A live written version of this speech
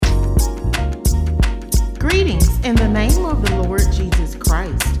Greetings in the name of the Lord Jesus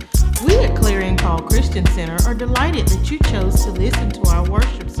Christ. We at Clarion Call Christian Center are delighted that you chose to listen to our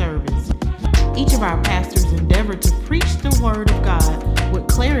worship service. Each of our pastors endeavor to preach the Word of God with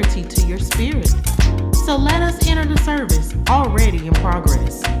clarity to your spirit. So let us enter the service already in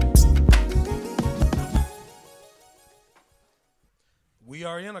progress. We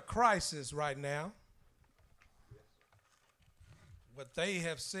are in a crisis right now. What they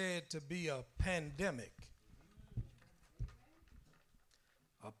have said to be a pandemic.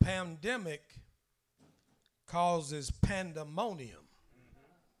 A pandemic causes pandemonium,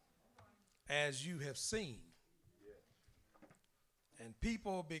 as you have seen. And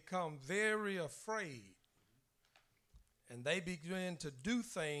people become very afraid, and they begin to do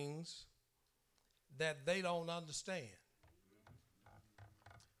things that they don't understand.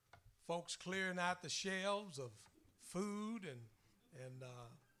 Folks clearing out the shelves of food and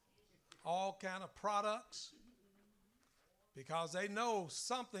all kind of products because they know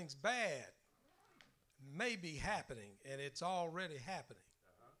something's bad may be happening, and it's already happening.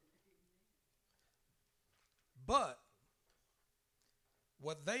 But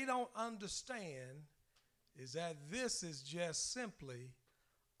what they don't understand is that this is just simply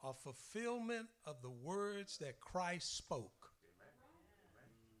a fulfillment of the words that Christ spoke.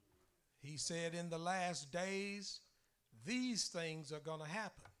 He said in the last days, these things are going to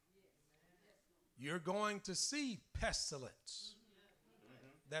happen. You're going to see pestilence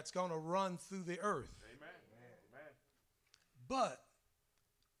that's going to run through the earth. But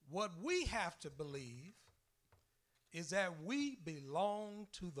what we have to believe is that we belong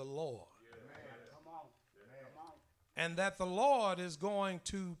to the Lord. And that the Lord is going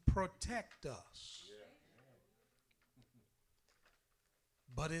to protect us.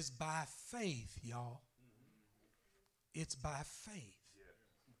 But it's by faith, y'all. It's by faith.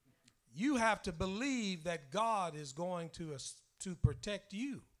 You have to believe that God is going to protect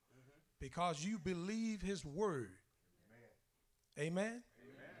you because you believe his word. Amen? Amen?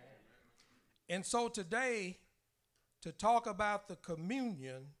 And so today, to talk about the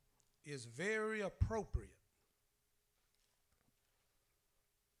communion is very appropriate.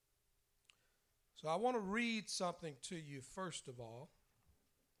 So I want to read something to you first of all.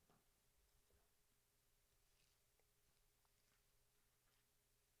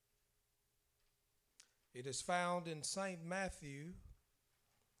 It is found in St. Matthew,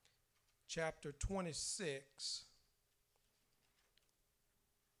 chapter 26.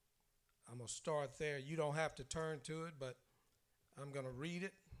 I'm going to start there. You don't have to turn to it, but I'm going to read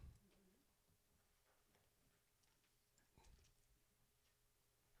it.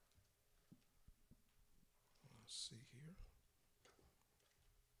 Let's see here.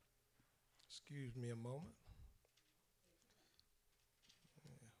 Excuse me a moment.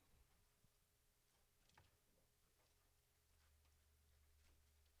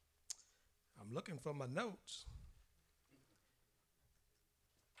 I'm looking for my notes.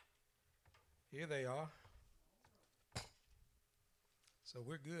 Here they are. So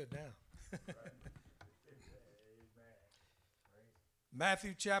we're good now.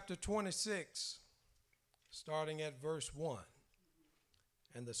 Matthew chapter 26, starting at verse 1.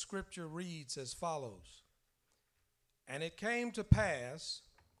 And the scripture reads as follows. And it came to pass,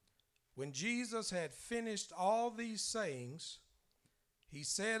 when Jesus had finished all these sayings, he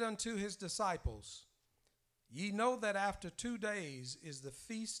said unto his disciples, Ye know that after 2 days is the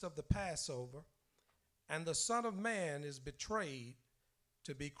feast of the Passover, and the Son of Man is betrayed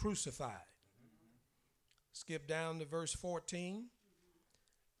to be crucified. Skip down to verse 14.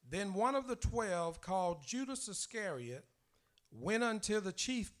 Then one of the 12, called Judas Iscariot, went unto the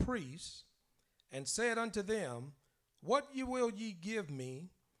chief priests, and said unto them, What will ye give me,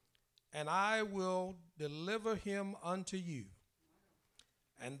 and I will deliver him unto you?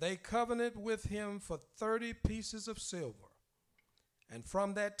 And they covenanted with him for 30 pieces of silver. And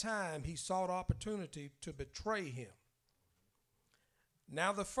from that time he sought opportunity to betray him.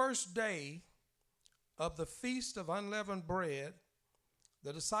 Now the first day of the feast of unleavened bread,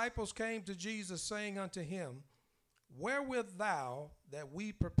 the disciples came to Jesus, saying unto him, Where wilt thou that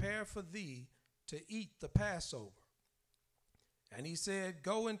we prepare for thee to eat the Passover? And he said,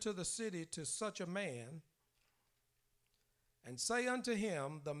 Go into the city to such a man, and say unto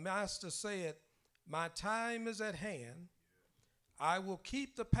him, The master saith, My time is at hand. I will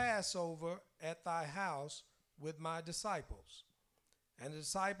keep the Passover at thy house with my disciples. And the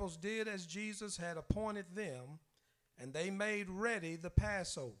disciples did as Jesus had appointed them, and they made ready the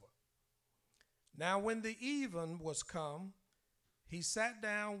Passover. Now when the even was come, he sat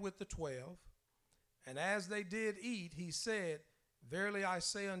down with the 12, and as they did eat, he said, Verily I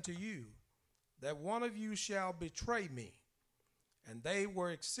say unto you, that one of you shall betray me. And they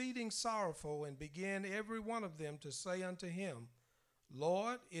were exceeding sorrowful, and began every one of them to say unto him,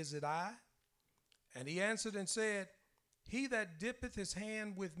 Lord, is it I? And he answered and said, He that dippeth his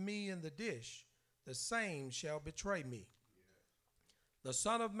hand with me in the dish, the same shall betray me. The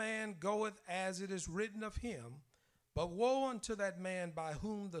Son of Man goeth as it is written of him, but woe unto that man by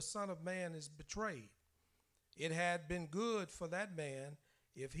whom the Son of Man is betrayed. It had been good for that man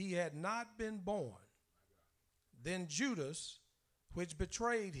if he had not been born. Then Judas, which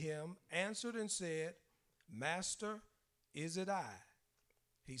betrayed him, answered and said, Master, is it I?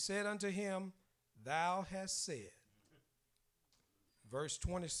 He said unto him, Thou hast said. Verse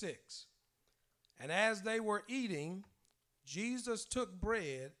 26. And as they were eating, Jesus took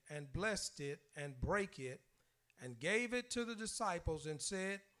bread and blessed it and brake it and gave it to the disciples and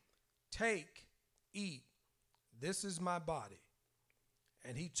said, Take, eat, this is my body.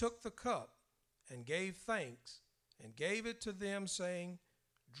 And he took the cup and gave thanks and gave it to them, saying,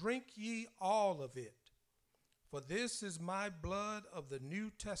 Drink ye all of it, for this is my blood of the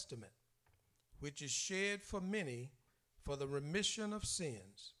New Testament, which is shed for many for the remission of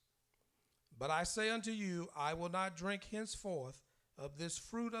sins. But I say unto you, I will not drink henceforth of this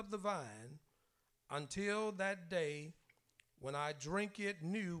fruit of the vine until that day when I drink it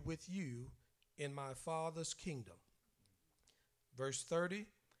new with you in my Father's kingdom. Verse 30,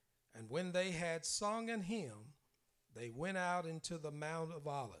 and when they had sung an hymn, they went out into the Mount of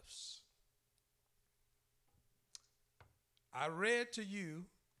Olives. I read to you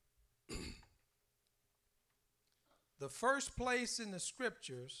the first place in the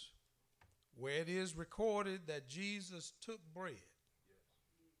scriptures where it is recorded that Jesus took bread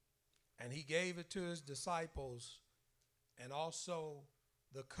and he gave it to his disciples and also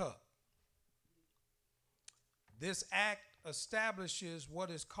the cup. This act establishes what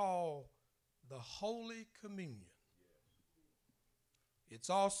is called the Holy Communion. It's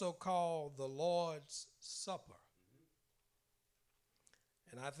also called the Lord's Supper.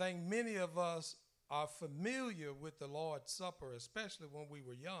 And I think many of us are familiar with the Lord's Supper, especially when we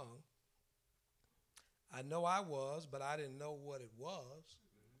were young. I know I was, but I didn't know what it was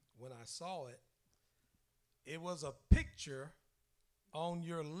when I saw it. It was a picture on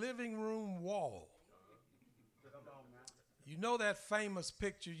your living room wall. You know that famous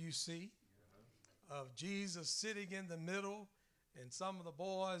picture you see of Jesus sitting in the middle and some of the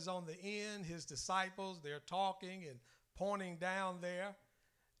boys on the end, his disciples, they're talking and pointing down there.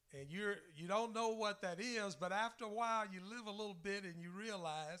 And you don't know what that is, but after a while you live a little bit and you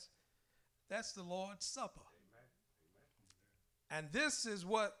realize that's the Lord's Supper. Amen. And this is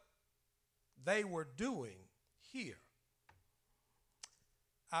what they were doing here.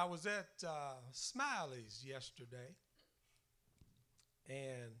 I was at Smiley's yesterday,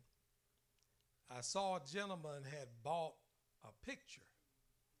 and I saw a gentleman had bought a picture.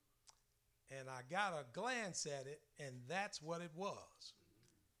 And I got a glance at it, and that's what it was.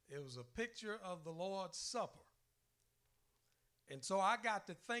 It was a picture of the Lord's Supper. And so I got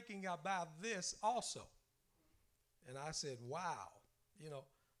to thinking about this also. And I said, wow,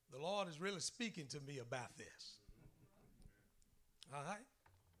 the Lord is really speaking to me about this. All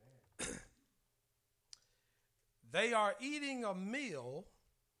right? They are eating a meal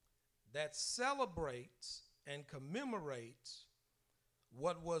that celebrates and commemorates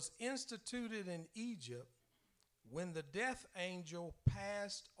what was instituted in Egypt when the death angel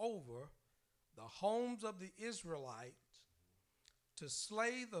passed over the homes of the Israelites to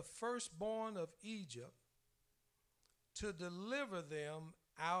slay the firstborn of Egypt to deliver them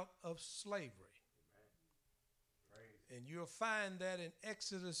out of slavery. And you'll find that in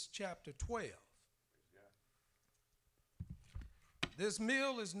Exodus chapter 12. This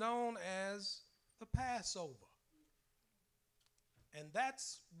meal is known as the Passover. And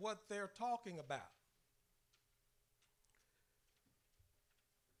that's what they're talking about.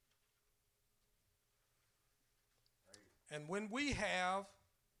 And when we have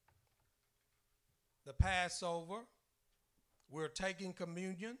the Passover, we're taking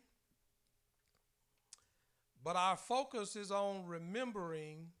communion, but our focus is on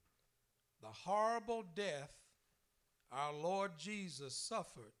remembering the horrible death our Lord Jesus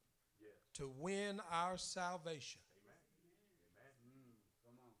suffered to win our salvation.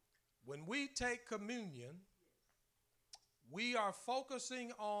 Come on. When we take communion, we are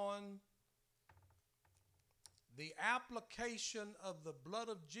focusing on the application of the blood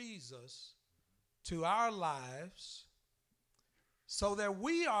of Jesus to our lives so that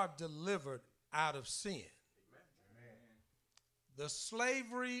we are delivered out of sin. Amen. The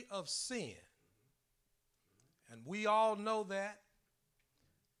slavery of sin. And we all know that.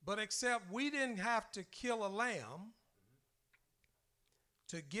 But except we didn't have to kill a lamb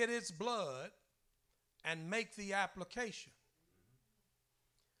to get its blood and make the application.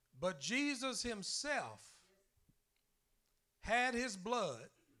 But Jesus himself had his blood.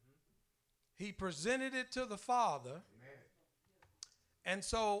 He presented it to the Father. And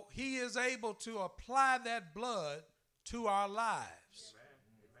so he is able to apply that blood to our lives.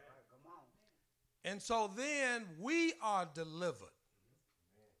 And so then we are delivered.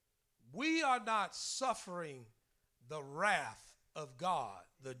 We are not suffering the wrath of God,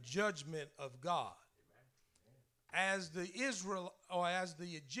 the judgment of God, as the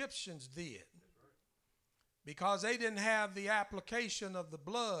Egyptians did, because they didn't have the application of the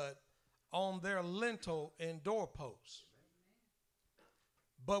blood on their lintel and doorposts.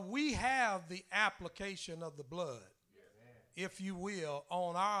 But we have the application of the blood, if you will,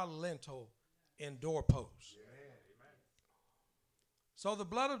 on our lintel and doorposts. So the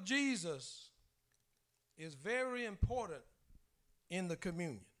blood of Jesus is very important in the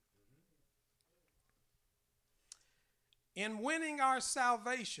communion. In winning our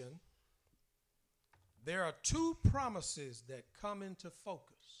salvation, there are two promises that come into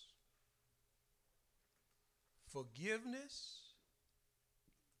focus: forgiveness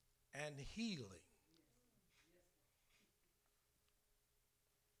and healing.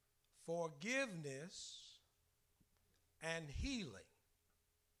 Forgiveness and healing.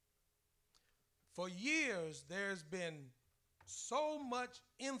 For years, there's been so much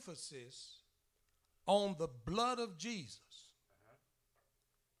emphasis on the blood of Jesus.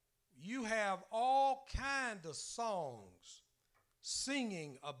 You have all kinds of songs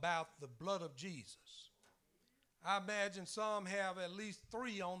singing about the blood of Jesus. I imagine some have at least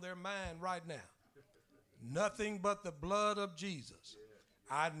 3 on their mind right now. Nothing but the blood of Jesus.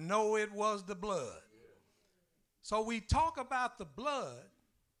 I know it was the blood. So we talk about the blood,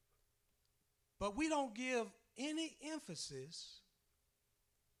 but we don't give any emphasis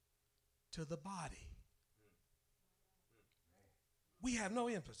to the body. We have no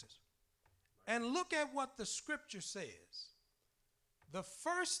emphasis. And look at what the scripture says. The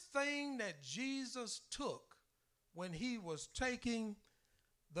first thing that Jesus took when he was taking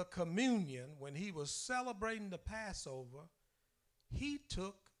the communion, when he was celebrating the Passover, he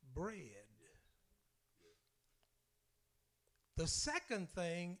took bread. The second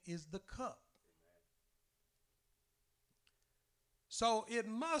thing is the cup. So it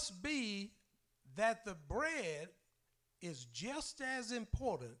must be that the bread is just as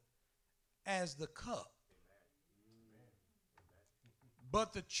important as the cup.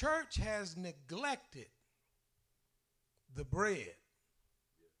 But the church has neglected the bread.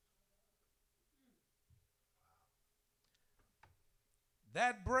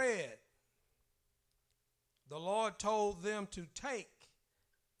 That bread, the Lord told them to take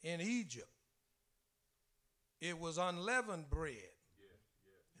in Egypt. It was unleavened bread.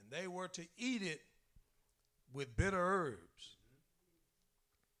 And they were to eat it with bitter herbs.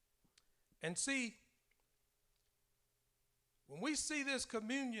 And see, when we see this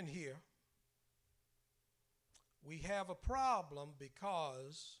communion here, we have a problem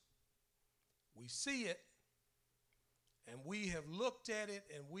because we see it and we have looked at it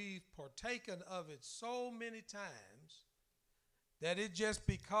and we've partaken of it so many times that it just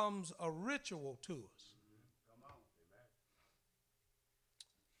becomes a ritual to us. Come on. Amen.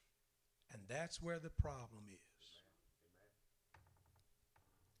 And that's where the problem is.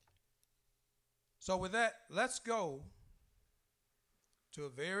 So with that, let's go to a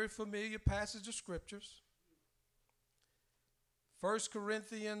very familiar passage of scriptures. 1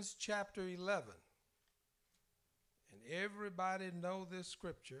 Corinthians chapter 11. And everybody know this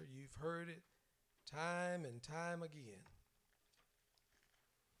scripture. You've heard it time and time again.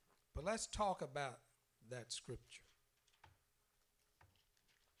 But let's talk about that scripture.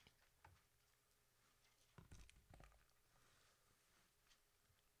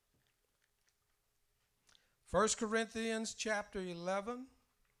 First Corinthians chapter 11,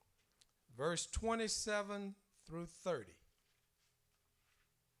 verse 27 through 30.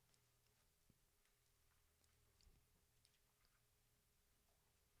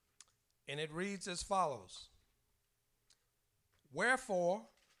 And it reads as follows: Wherefore,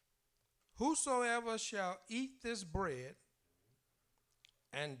 whosoever shall eat this bread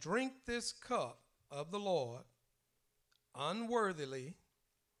and drink this cup of the Lord unworthily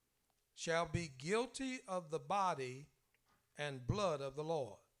shall be guilty of the body and blood of the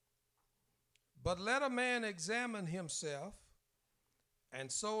Lord. But let a man examine himself,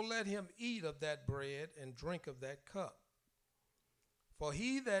 and so let him eat of that bread and drink of that cup. For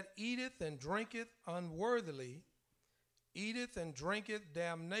he that eateth and drinketh unworthily eateth and drinketh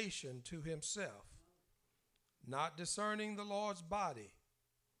damnation to himself, not discerning the Lord's body.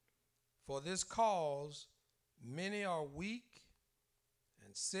 For this cause many are weak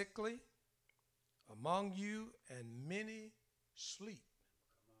and sickly among you, and many sleep.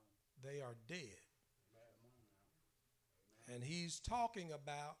 They are dead. And he's talking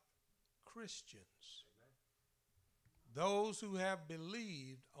about Christians, those who have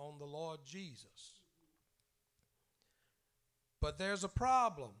believed on the Lord Jesus. But there's a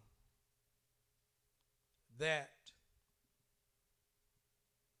problem that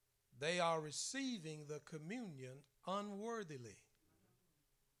they are receiving the communion unworthily.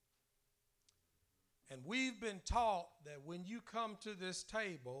 And we've been taught that when you come to this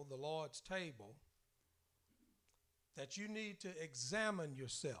table, the Lord's table, that you need to examine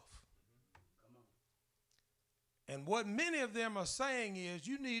yourself. And what many of them are saying is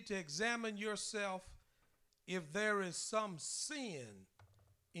you need to examine yourself if there is some sin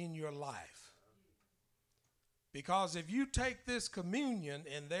in your life. Because if you take this communion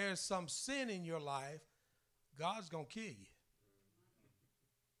and there's some sin in your life, God's going to kill you.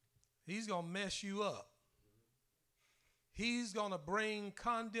 He's going to mess you up. He's going to bring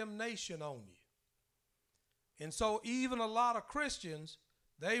condemnation on you. And so even a lot of Christians,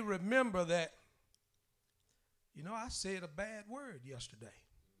 they remember that, I said a bad word yesterday.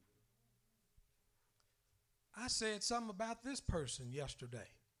 I said something about this person yesterday.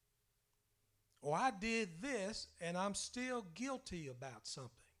 Or I did this and I'm still guilty about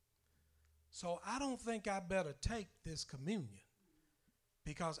something. So I don't think I better take this communion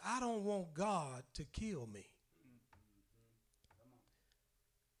because I don't want God to kill me.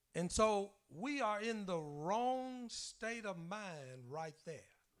 And so we are in the wrong state of mind right there. Amen.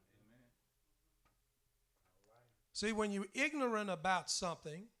 See, when you're ignorant about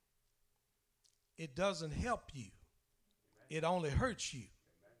something, it doesn't help you. Amen. It only hurts you. Amen.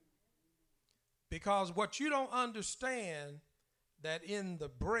 Because what you don't understand, that in the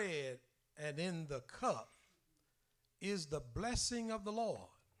bread and in the cup is the blessing of the Lord.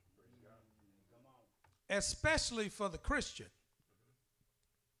 Especially for the Christian.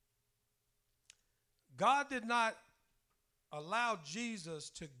 God did not allow Jesus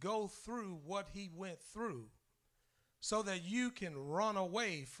to go through what he went through so that you can run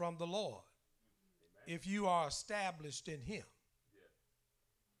away from the Lord. Amen. If you are established in him. Yeah.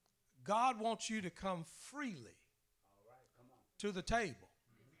 God wants you to come freely to the table.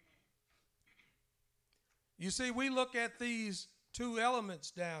 You see, we look at these two elements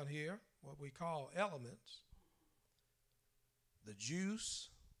down here, what we call elements, the juice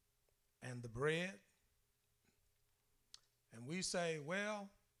and the bread. And we say, well,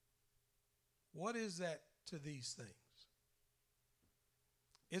 what is that to these things?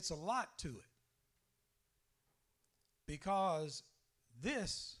 It's a lot to it. Because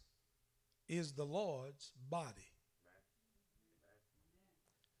this is the Lord's body.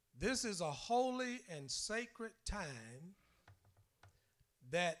 This is a holy and sacred time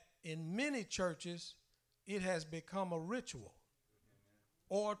that in many churches it has become a ritual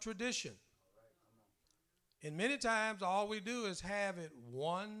or tradition. And many times all we do is have it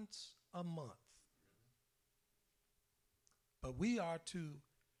once a month. But we are to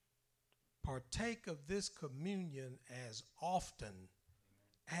partake of this communion as often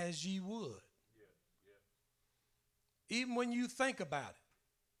as ye would. Even when you think about it,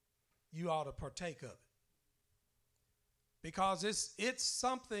 you ought to partake of it. Because it's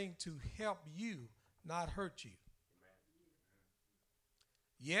something to help you, not hurt you.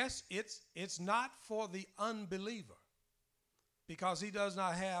 Yes, it's not for the unbeliever because he does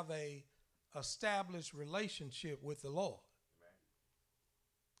not have a established relationship with the Lord. Amen.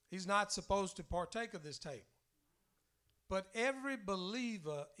 He's not supposed to partake of this table. But every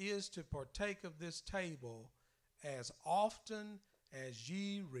believer is to partake of this table as often as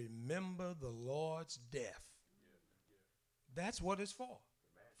ye remember the Lord's death. That's what it's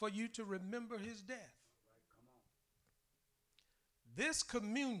for you to remember his death. This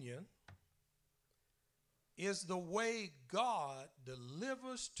communion is the way God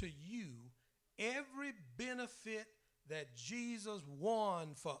delivers to you every benefit that Jesus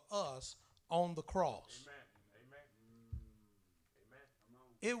won for us on the cross. Amen.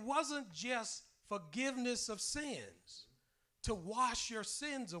 Amen. It wasn't just forgiveness of sins, to wash your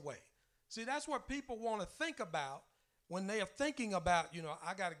sins away. See, that's what people want to think about when they are thinking about,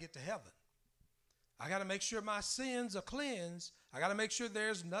 I got to get to heaven. I got to make sure my sins are cleansed. I got to make sure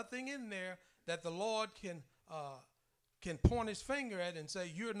there's nothing in there that the Lord can point his finger at and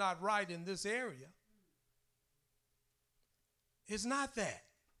say, you're not right in this area. It's not that.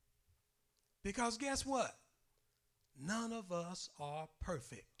 Because guess what? none of us are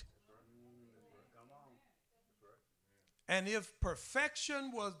perfect. Come on. And if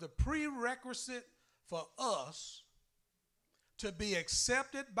perfection was the prerequisite for us to be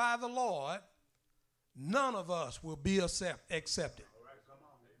accepted by the Lord, none of us will be accepted.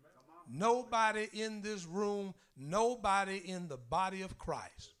 Nobody in this room, nobody in the body of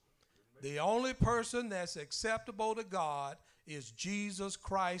Christ. The only person that's acceptable to God is Jesus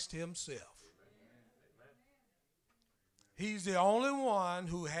Christ himself. He's the only one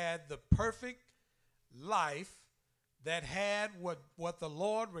who had the perfect life, that had what the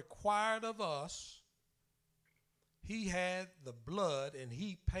Lord required of us. He had the blood and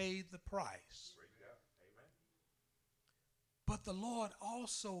he paid the price. But the Lord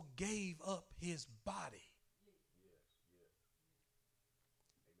also gave up his body.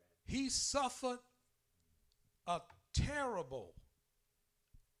 He suffered a terrible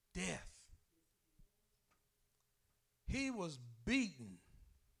death. He was beaten.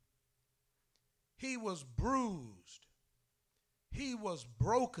 He was bruised. He was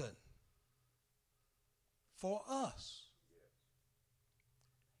broken for us.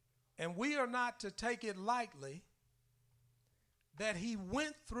 And we are not to take it lightly that he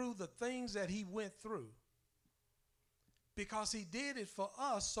went through the things that he went through, because he did it for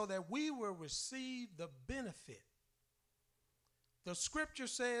us so that we will receive the benefit. The scripture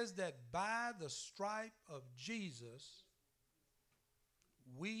says that by the stripe of Jesus,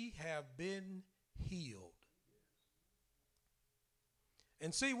 we have been healed.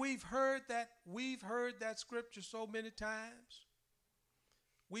 And see, we've heard that scripture so many times.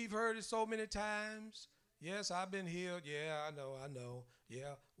 We've heard it so many times. Yes, I've been healed. Yeah, I know.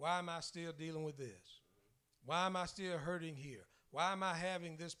 Yeah, why am I still dealing with this? Why am I still hurting here? Why am I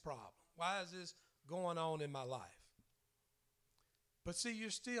having this problem? Why is this going on in my life? But see, you're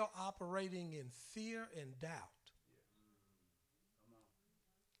still operating in fear and doubt.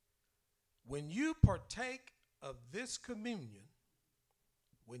 When you partake of this communion,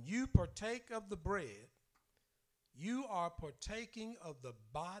 when you partake of the bread, you are partaking of the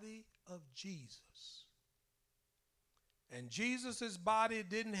body of Jesus. And Jesus' body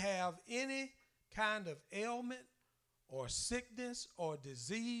didn't have any kind of ailment or sickness or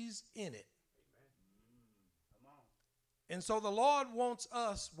disease in it. And so the Lord wants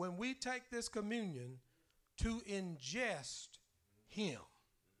us, when we take this communion, to ingest him.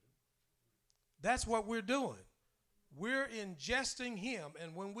 That's what we're doing. We're ingesting him.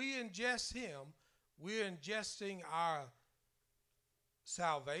 And when we ingest him, we're ingesting our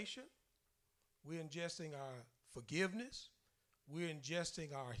salvation. We're ingesting our forgiveness. We're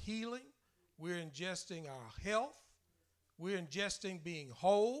ingesting our healing. We're ingesting our health. We're ingesting being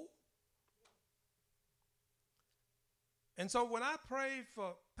whole. And so when I prayed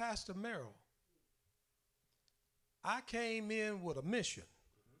for Pastor Merrill, I came in with a mission.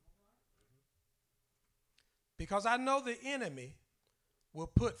 Because I know the enemy will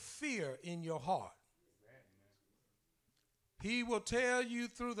put fear in your heart. He will tell you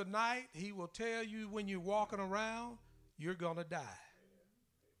through the night, he will tell you when you're walking around, you're going to die.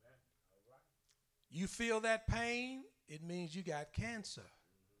 You feel that pain, it means you got cancer.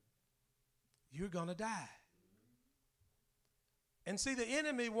 You're going to die. And see, the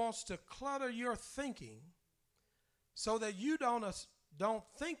enemy wants to clutter your thinking so that you don't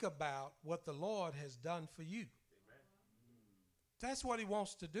think about what the Lord has done for you. That's what he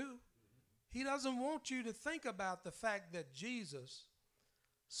wants to do. He doesn't want you to think about the fact that Jesus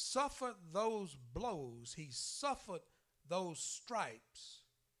suffered those blows. He suffered those stripes.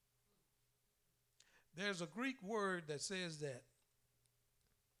 There's a Greek word that says that,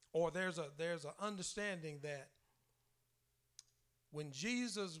 or there's an understanding that when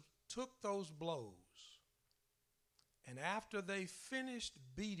Jesus took those blows, and after they finished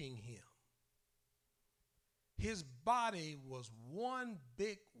beating him, his body was one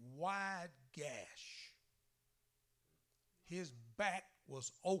big wide gash. His back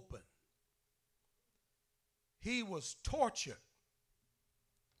was open. He was tortured.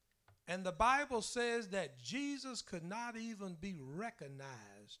 And the Bible says that Jesus could not even be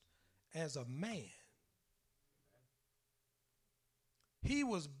recognized as a man. He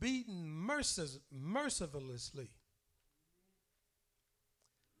was beaten mercilessly.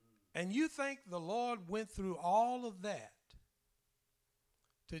 And you think the Lord went through all of that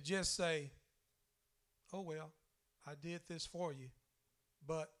to just say, oh, well, I did this for you,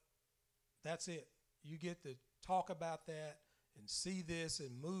 but that's it. You get to talk about that and see this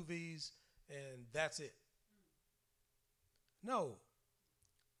in movies, and that's it. No.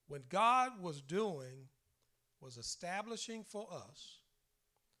 What God was doing was establishing for us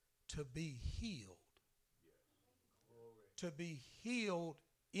to be healed. to be healed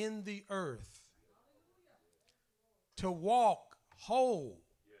in the earth, to walk whole.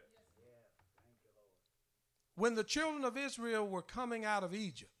 When the children of Israel were coming out of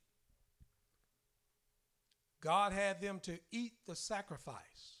Egypt, God had them to eat the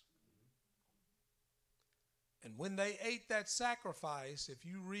sacrifice. And when they ate that sacrifice, if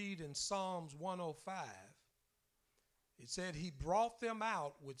you read in Psalms 105, it said he brought them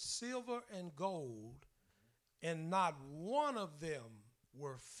out with silver and gold, and not one of them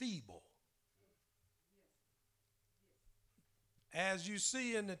were feeble. As you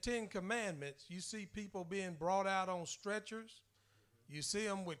see in the Ten Commandments, you see people being brought out on stretchers. You see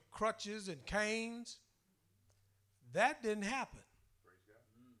them with crutches and canes. That didn't happen.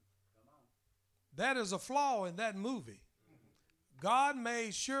 That is a flaw in that movie. God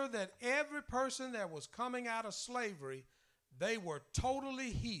made sure that every person that was coming out of slavery, they were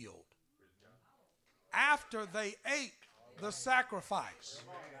totally healed after they ate the sacrifice.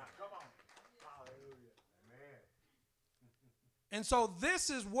 And so this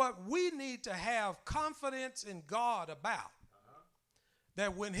is what we need to have confidence in God about.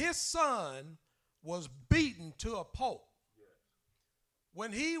 That when his son was beaten to a pulp,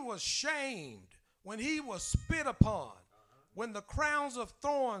 when he was shamed, when he was spit upon, when the crowns of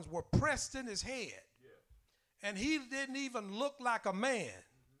thorns were pressed in his head, and he didn't even look like a man,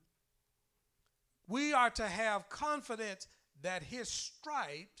 we are to have confidence that his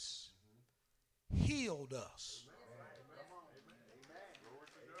stripes healed us.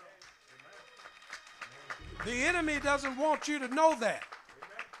 The enemy doesn't want you to know that.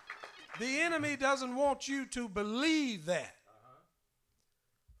 The enemy doesn't want you to believe that.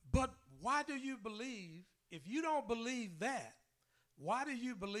 But why do you believe? If you don't believe that, why do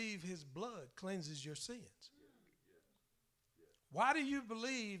you believe his blood cleanses your sins? Why do you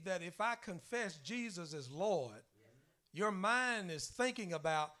believe that if I confess Jesus as Lord, your mind is thinking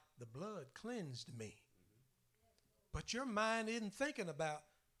about the blood cleansed me? But your mind isn't thinking about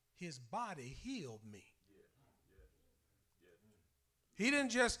his body healed me. He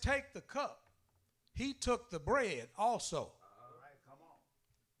didn't just take the cup. He took the bread also.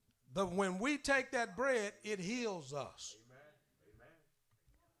 But when we take that bread, it heals us.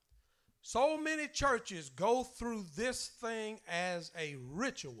 So many churches go through this thing as a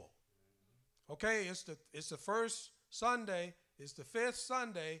ritual. Okay, it's the first Sunday. It's the fifth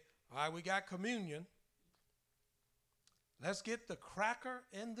Sunday. All right, we got communion. Let's get the cracker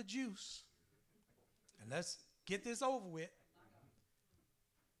and the juice. And let's get this over with.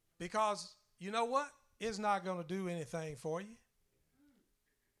 Because you know what? It's not going to do anything for you.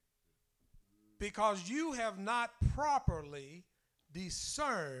 Because you have not properly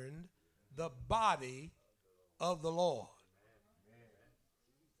discerned the body of the Lord.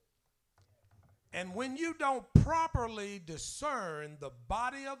 And when you don't properly discern the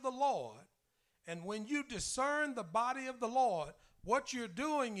body of the Lord, and when you discern the body of the Lord, what you're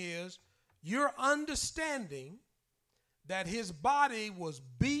doing is you're understanding that his body was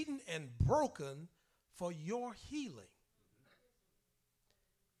beaten and broken for your healing.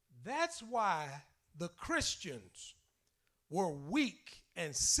 That's why the Christians were weak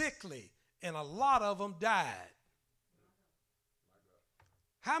and sickly, and a lot of them died.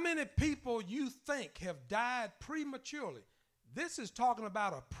 How many people you think have died prematurely? This is talking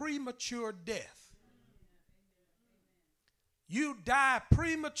about a premature death. You die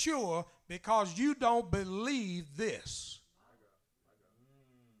premature because you don't believe this.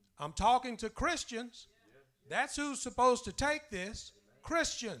 I'm talking to Christians. That's who's supposed to take this.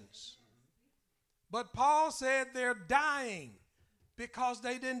 Christians. But Paul said they're dying because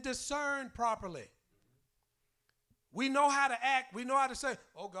they didn't discern properly. We know how to act. We know how to say,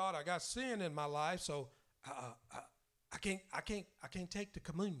 "Oh God, I got sin in my life, so I can't take the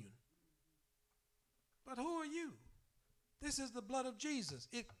communion." But who are you? This is the blood of Jesus.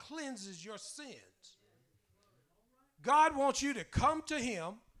 It cleanses your sins. God wants you to come to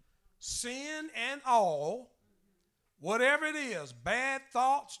him, sin and all, whatever it is, bad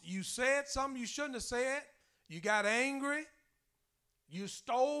thoughts, you said something you shouldn't have said, you got angry, you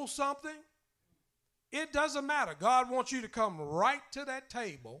stole something. It doesn't matter. God wants you to come right to that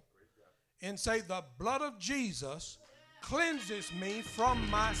table and say, "The blood of Jesus cleanses me from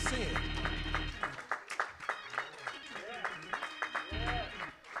my sin."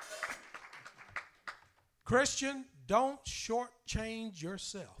 Christian, don't shortchange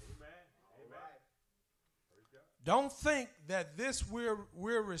yourself. Don't think that this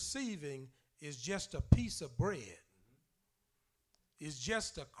we're receiving is just a piece of bread. It's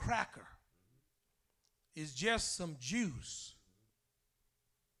just a cracker. It's just some juice.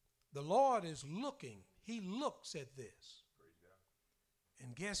 The Lord is looking. He looks at this.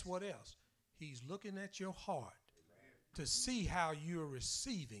 And guess what else? He's looking at your heart to see how you're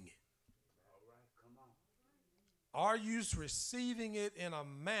receiving it. Are you receiving it in a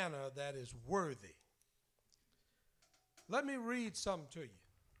manner that is worthy? Let me read something to you.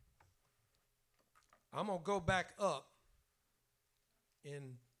 I'm going to go back up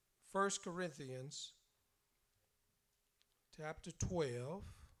in 1 Corinthians chapter 12.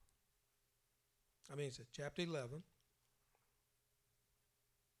 It's chapter 11.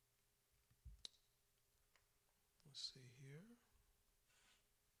 Let's see here.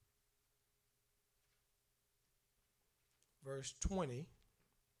 Verse 20.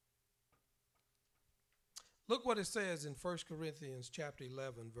 Look what it says in 1 Corinthians chapter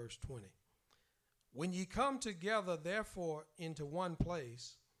 11, verse 20. When ye come together, therefore, into one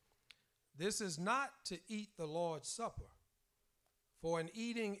place, this is not to eat the Lord's Supper. For in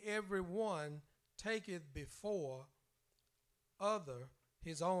eating every one taketh before other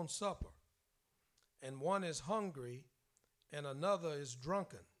his own supper, and one is hungry, and another is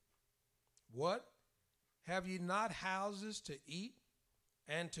drunken. What? Have ye not houses to eat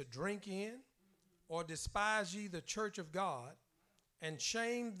and to drink in? Or despise ye the church of God, and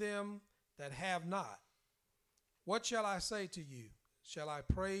shame them that have not? What shall I say to you? Shall I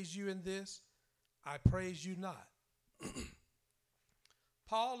praise you in this? I praise you not.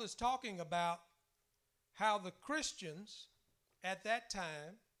 Paul is talking about how the Christians at that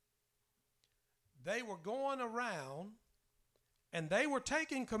time, they were going around and they were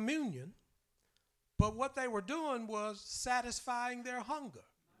taking communion, but what they were doing was satisfying their hunger.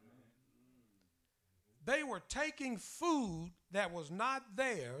 They were taking food that was not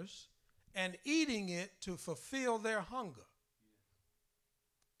theirs and eating it to fulfill their hunger.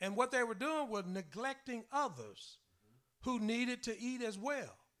 And what they were doing was neglecting others who needed to eat as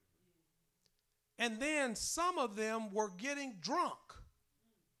well. And then some of them were getting drunk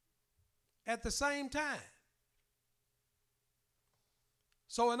at the same time.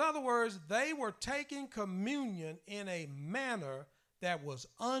 So in other words, they were taking communion in a manner that was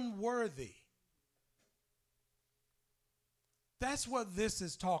unworthy. That's what this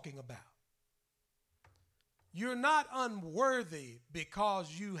is talking about. You're not unworthy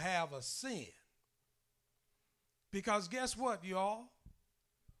because you have a sin. Because guess what, y'all?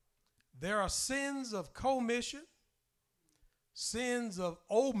 There are sins of commission, sins of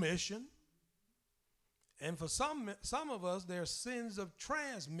omission, and for some of us, there are sins of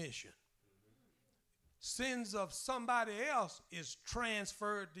transmission. Sins of somebody else is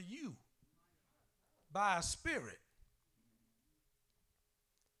transferred to you by a spirit.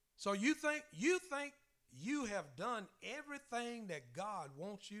 So you think you have done everything that God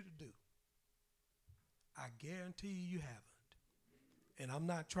wants you to do. I guarantee you haven't. And I'm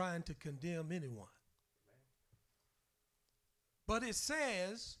not trying to condemn anyone. But it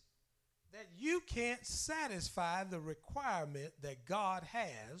says that you can't satisfy the requirement that God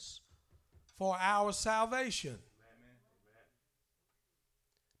has for our salvation.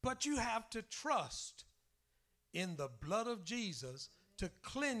 But you have to trust in the blood of Jesus to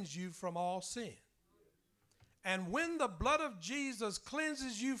cleanse you from all sin. And when the blood of Jesus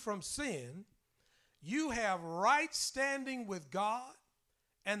cleanses you from sin, you have right standing with God,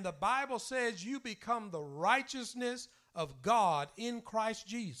 and the Bible says you become the righteousness of God in Christ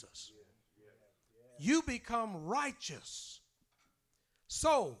Jesus. You become righteous.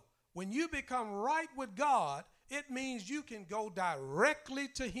 So, when you become right with God, it means you can go directly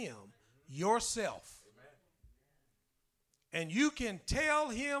to Him yourself. And you can tell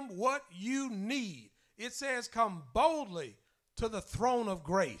Him what you need. It says, come boldly to the throne of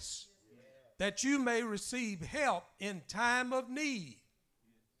grace, that you may receive help in time of need.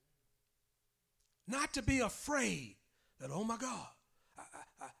 Not to be afraid that, oh my God,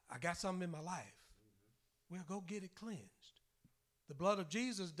 I got something in my life. Well, go get it cleansed. The blood of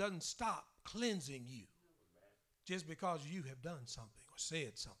Jesus doesn't stop cleansing you just because you have done something or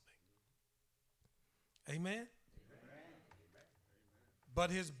said something. Amen?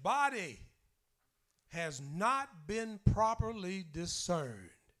 But His body has not been properly discerned.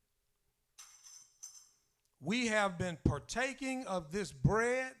 We have been partaking of this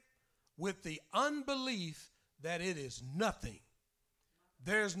bread with the unbelief that it is nothing.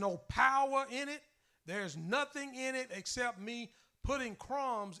 There's no power in it. There's nothing in it except me putting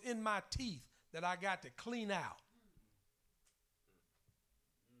crumbs in my teeth that I got to clean out.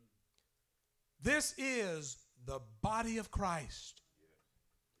 This is the body of Christ.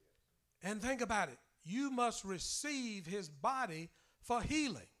 And think about it. You must receive His body for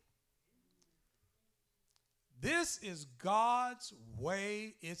healing. This is God's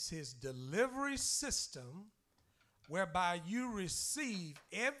way. It's His delivery system whereby you receive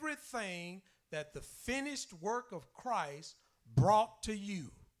everything that the finished work of Christ brought to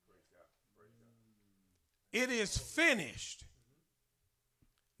you. It is finished.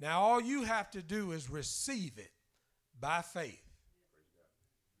 Now all you have to do is receive it by faith.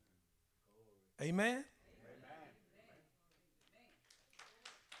 Amen?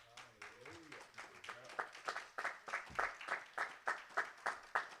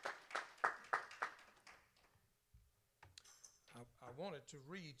 I wanted to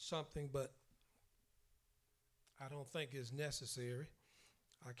read something, but I don't think it's necessary.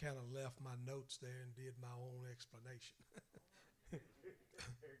 I kind of left my notes there and did my own explanation.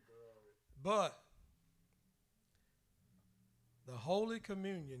 But the Holy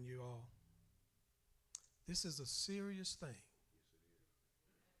Communion, you all, this is a serious thing.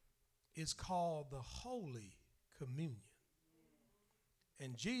 It's called the Holy Communion.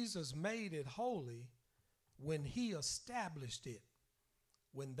 And Jesus made it holy when he established it,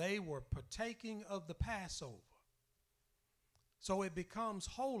 when they were partaking of the Passover. So it becomes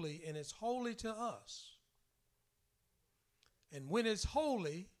holy, and it's holy to us. And when it's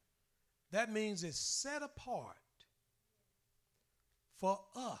holy, that means it's set apart for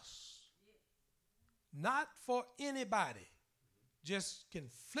us, not for anybody. Just can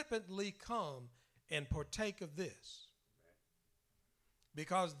flippantly come and partake of this.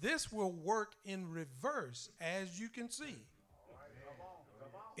 Because this will work in reverse, as you can see.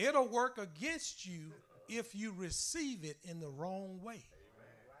 It'll work against you if you receive it in the wrong way.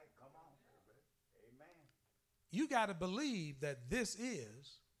 You got to believe that this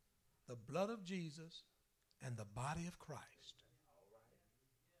is the blood of Jesus and the body of Christ.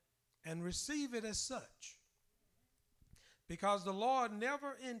 And receive it as such. Because the Lord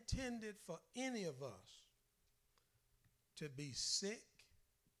never intended for any of us to be sick,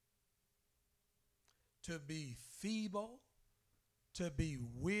 to be feeble, to be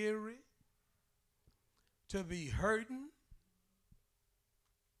weary, to be hurting.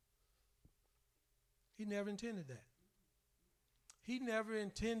 He never intended that. He never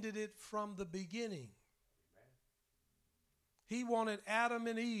intended it from the beginning. He wanted Adam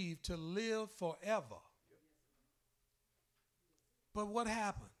and Eve to live forever. But what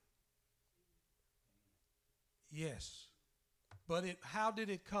happened? Yes. But how did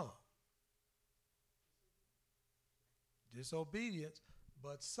it come? Disobedience.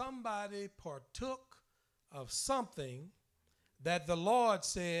 But somebody partook of something that the Lord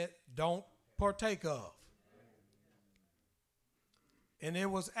said, don't partake of. And it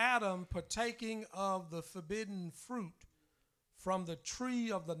was Adam partaking of the forbidden fruit from the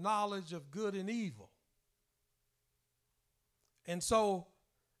tree of the knowledge of good and evil. And so,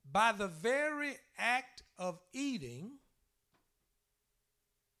 by the very act of eating,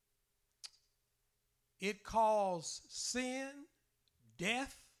 it caused sin,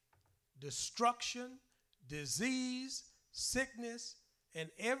 death, destruction, disease, sickness, and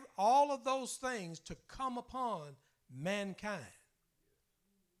all of those things to come upon mankind.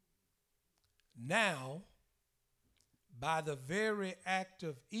 Now, by the very act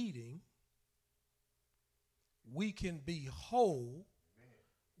of eating, we can be whole,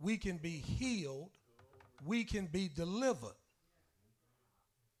 we can be healed, we can be delivered.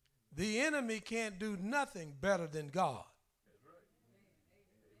 The enemy can't do nothing better than God.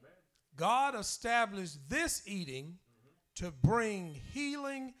 God established this eating to bring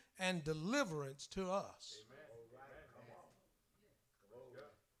healing and deliverance to us.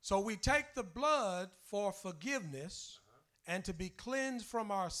 So we take the blood for forgiveness and to be cleansed from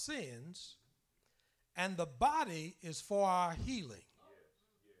our sins, and the body is for our healing.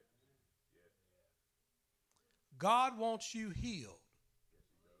 God wants you healed.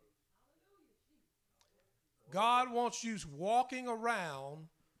 God wants you walking around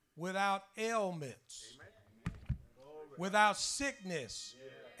without ailments, without sickness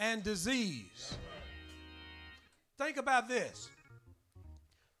and disease. Think about this.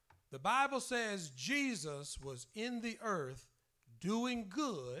 The Bible says Jesus was in the earth doing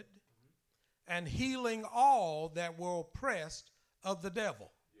good and healing all that were oppressed of the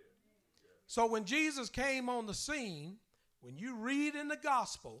devil. So when Jesus came on the scene, when you read in the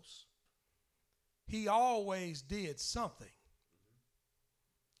Gospels, he always did something.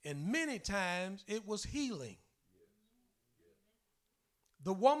 And many times it was healing.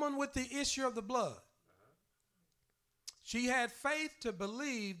 The woman with the issue of the blood, she had faith to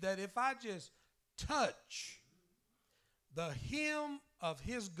believe that if I just touch the hem of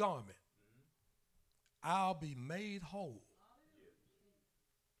his garment, I'll be made whole.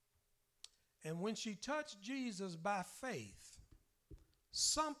 And when she touched Jesus by faith,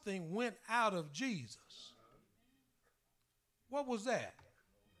 something went out of Jesus What was that?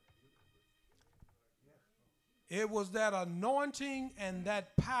 It was that anointing and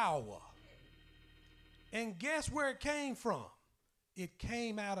that power. And guess where it came from? It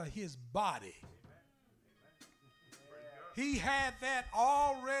came out of his body. He had that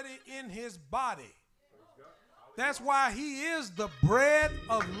already in his body. That's why he is the bread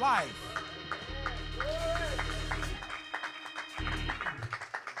of life.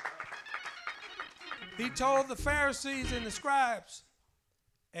 He told the Pharisees and the scribes,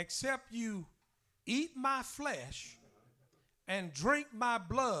 except you eat my flesh and drink my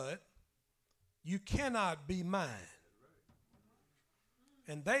blood, you cannot be mine.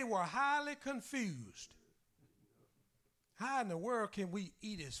 And they were highly confused. How in the world can we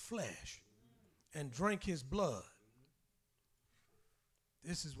eat his flesh and drink his blood?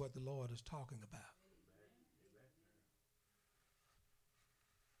 This is what the Lord is talking about.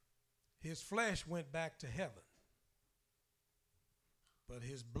 His flesh went back to heaven, but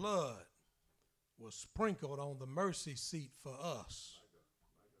his blood was sprinkled on the mercy seat for us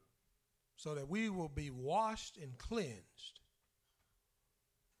so that we will be washed and cleansed.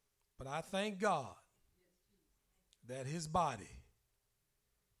 But I thank God that his body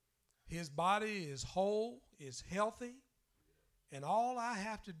is whole, is healthy, and all I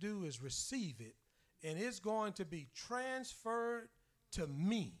have to do is receive it, and it's going to be transferred to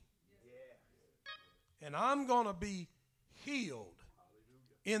me. And I'm going to be healed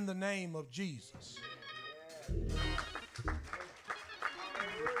in the name of Jesus.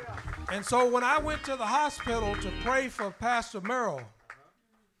 And so when I went to the hospital to pray for Pastor Merrill,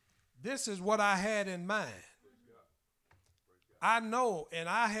 this is what I had in mind. I know and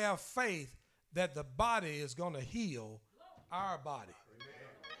I have faith that the body is going to heal our body.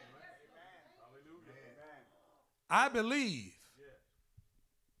 I believe.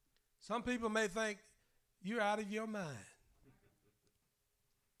 Some people may think, you're out of your mind.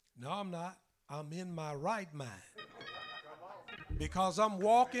 No, I'm not. I'm in my right mind. Because I'm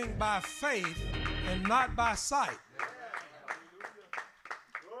walking by faith and not by sight.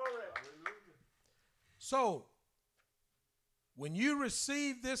 So, when you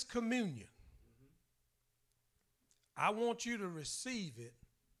receive this communion, I want you to receive it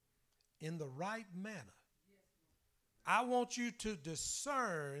in the right manner. I want you to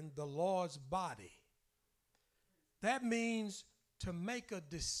discern the Lord's body. That means to make a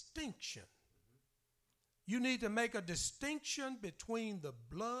distinction. You need to make a distinction between the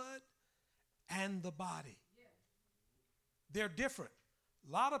blood and the body. They're different.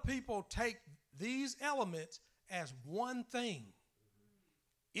 A lot of people take these elements as one thing.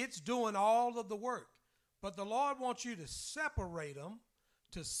 It's doing all of the work. But the Lord wants you to separate them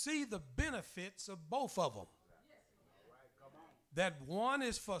to see the benefits of both of them. That one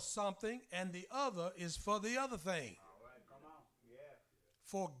is for something and the other is for the other thing.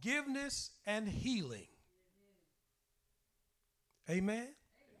 Forgiveness and healing. Amen?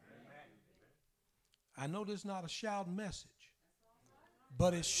 I know this is not a shouting message,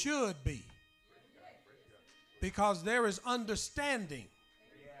 but it should be. Because there is understanding.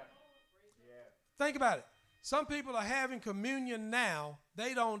 Think about it. Some people are having communion now,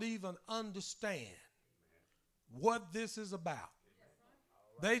 they don't even understand what this is about.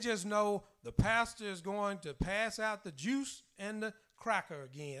 They just know the pastor is going to pass out the juice and the cracker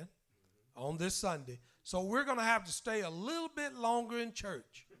again on this Sunday. So we're going to have to stay a little bit longer in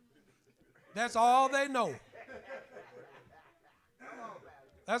church. That's all they know.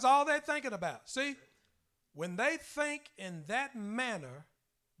 That's all they're thinking about. See, when they think in that manner,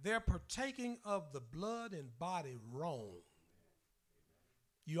 they're partaking of the blood and body wrong.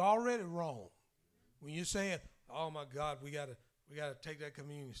 You're already wrong. When you're saying, oh my God, we got to take that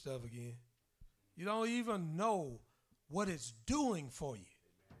communion stuff again. You don't even know what it's doing for you.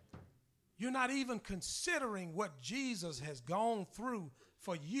 You're not even considering what Jesus has gone through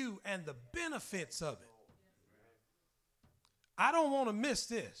for you and the benefits of it. I don't want to miss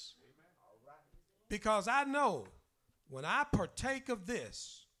this, because I know when I partake of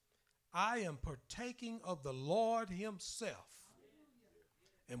this, I am partaking of the Lord himself.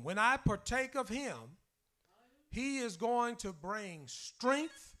 And when I partake of him, he is going to bring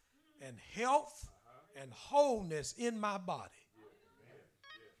strength and health and wholeness in my body.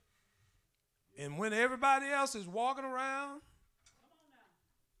 And when everybody else is walking around,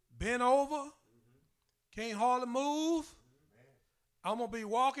 bent over, can't hardly move, I'm going to be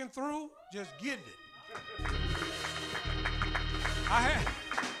walking through just getting it. I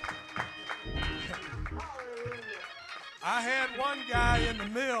had one guy in the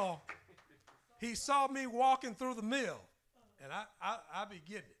mill. He saw me walking through the mill, and I be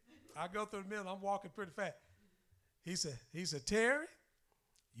getting it. I go through the mill, and I'm walking pretty fast. He said, Terry,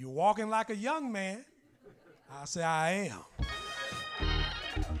 you're walking like a young man. I said, I am.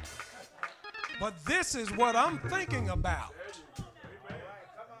 But this is what I'm thinking about.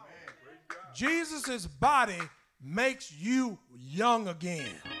 Jesus' body makes you young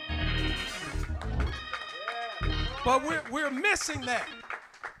again. But we're missing that.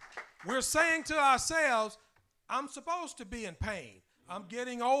 We're saying to ourselves, I'm supposed to be in pain. I'm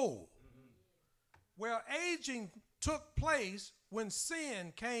getting old. Well, aging took place when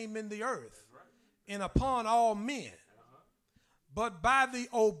sin came in the earth and upon all men. But by the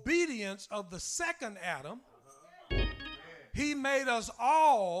obedience of the second Adam, he made us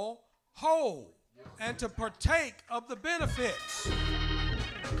all whole and to partake of the benefits.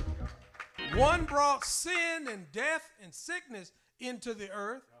 One brought sin and death and sickness into the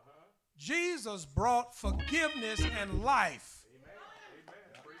earth. Jesus brought forgiveness and life.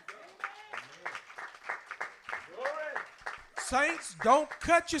 Saints, don't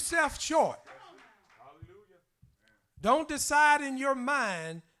cut yourself short. Don't decide in your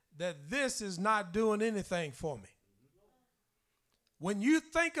mind that this is not doing anything for me. When you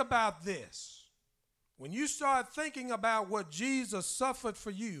think about this, when you start thinking about what Jesus suffered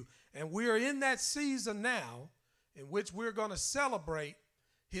for you, and we're in that season now in which we're going to celebrate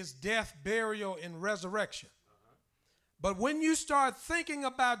his death, burial, and resurrection. But when you start thinking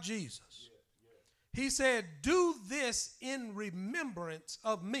about Jesus, he said, do this in remembrance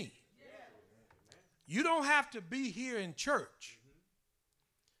of me. You don't have to be here in church.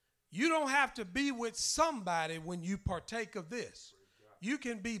 You don't have to be with somebody when you partake of this. You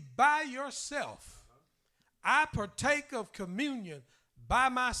can be by yourself. I partake of communion by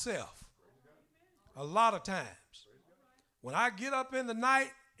myself a lot of times. When I get up in the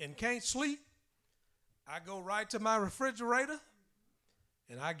night and can't sleep, I go right to my refrigerator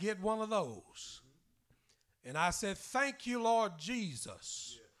and I get one of those. And I said, thank you, Lord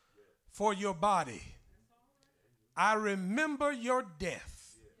Jesus, for your body. I remember your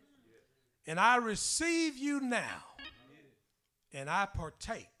death, and I receive you now, and I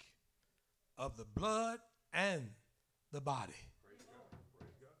partake of the blood and the body.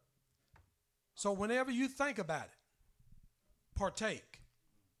 So whenever you think about it, partake.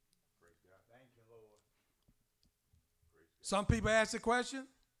 Some people ask the question,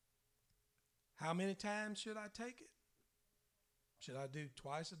 how many times should I take it? Should I do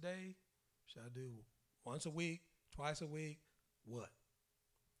twice a day? Should I do once a week, twice a week? What?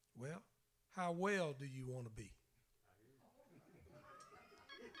 Well, how well do you want to be?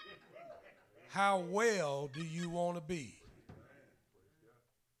 How well do you want to be?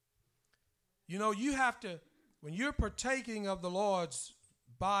 You know, you have to, when you're partaking of the Lord's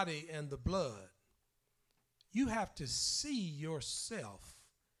body and the blood, you have to see yourself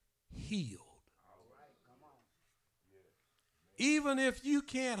healed. Even if you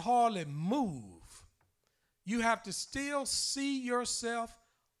can't hardly move, you have to still see yourself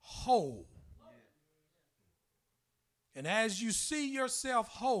whole. And as you see yourself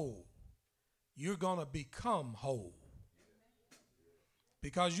whole, you're going to become whole.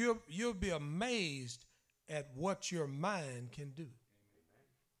 Because you'll be amazed at what your mind can do.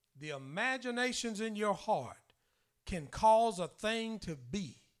 The imaginations in your heart can cause a thing to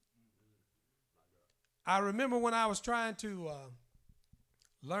be. I remember when I was trying to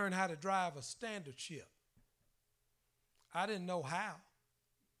learn how to drive a standard ship. I didn't know how.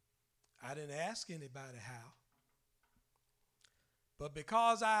 I didn't ask anybody how. But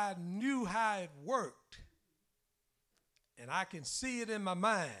because I knew how it worked, and I can see it in my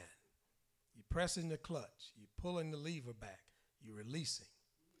mind, you're pressing the clutch, you're pulling the lever back, you're releasing.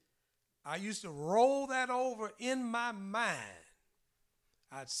 I used to roll that over in my mind.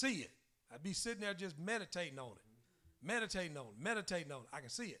 I'd see it. I'd be sitting there just meditating on it, meditating on it. I can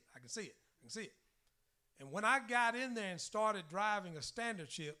see it. I can see it. And when I got in there and started driving a standard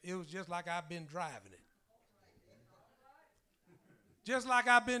ship, it was just like I've been driving it. Just like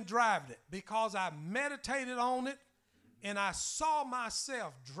I've been driving it, because I meditated on it and I saw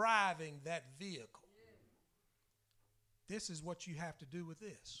myself driving that vehicle. This is what you have to do with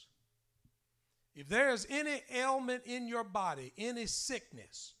this. If there's any ailment in your body, any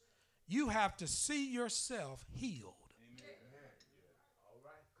sickness, you have to see yourself healed.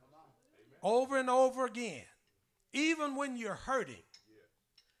 Over and over again. Even when you're hurting.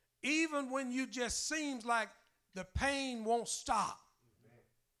 Even when you just seems like the pain won't stop.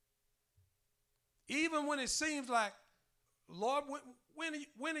 Even when it seems like, Lord,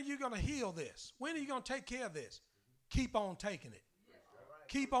 when are you going to heal this? When are you going to take care of this? Keep on taking it.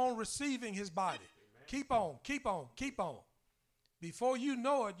 Keep on receiving his body. Keep on. before you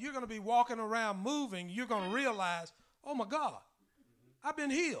know it, you're going to be walking around moving. You're going to realize, oh my God, I've been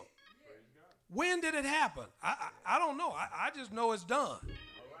healed. When did it happen? I don't know. I just know it's done.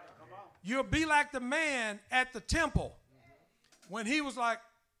 You'll be like the man at the temple when he was like,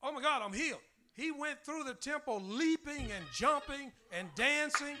 oh my God, I'm healed. He went through the temple leaping and jumping and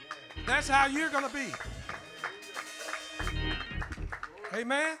dancing. That's how you're going to be.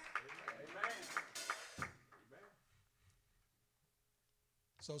 Amen?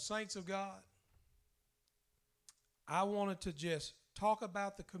 So, saints of God, I wanted to just talk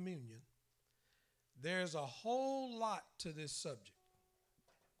about the communion. There's a whole lot to this subject,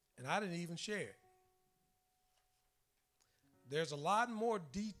 and I didn't even share it. There's a lot more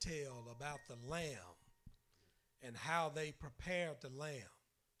detail about the lamb and how they prepared the lamb,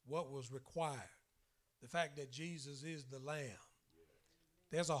 what was required, the fact that Jesus is the lamb.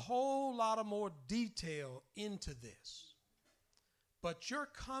 There's a whole lot of more detail into this. But your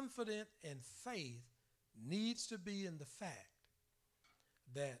confidence and faith needs to be in the fact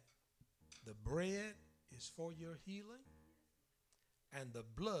that the bread is for your healing and the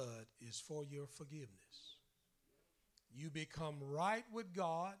blood is for your forgiveness. You become right with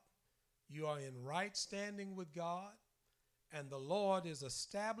God. You are in right standing with God. And the Lord is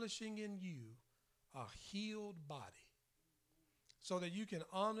establishing in you a healed body so that you can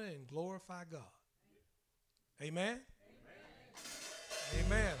honor and glorify God. Amen?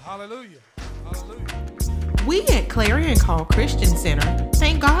 Amen. Hallelujah. Hallelujah. We at Clarion Call Christian Center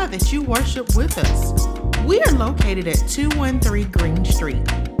thank God that you worship with us. We are located at 213 Green Street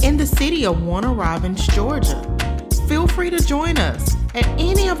in the city of Warner Robins, Georgia. Feel free to join us at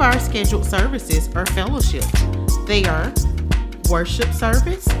any of our scheduled services or fellowships. They are worship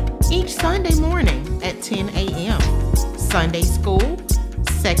service each Sunday morning at 10 a.m., Sunday school,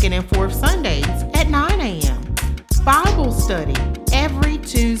 second and fourth Sundays at 9 a.m., Bible study every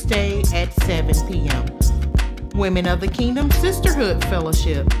Tuesday at 7 p.m., Women of the Kingdom Sisterhood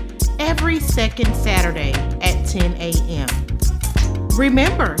Fellowship every second Saturday at 10 a.m.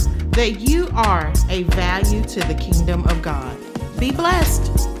 Remember that you are a value to the kingdom of God. Be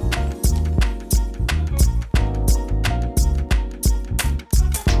blessed.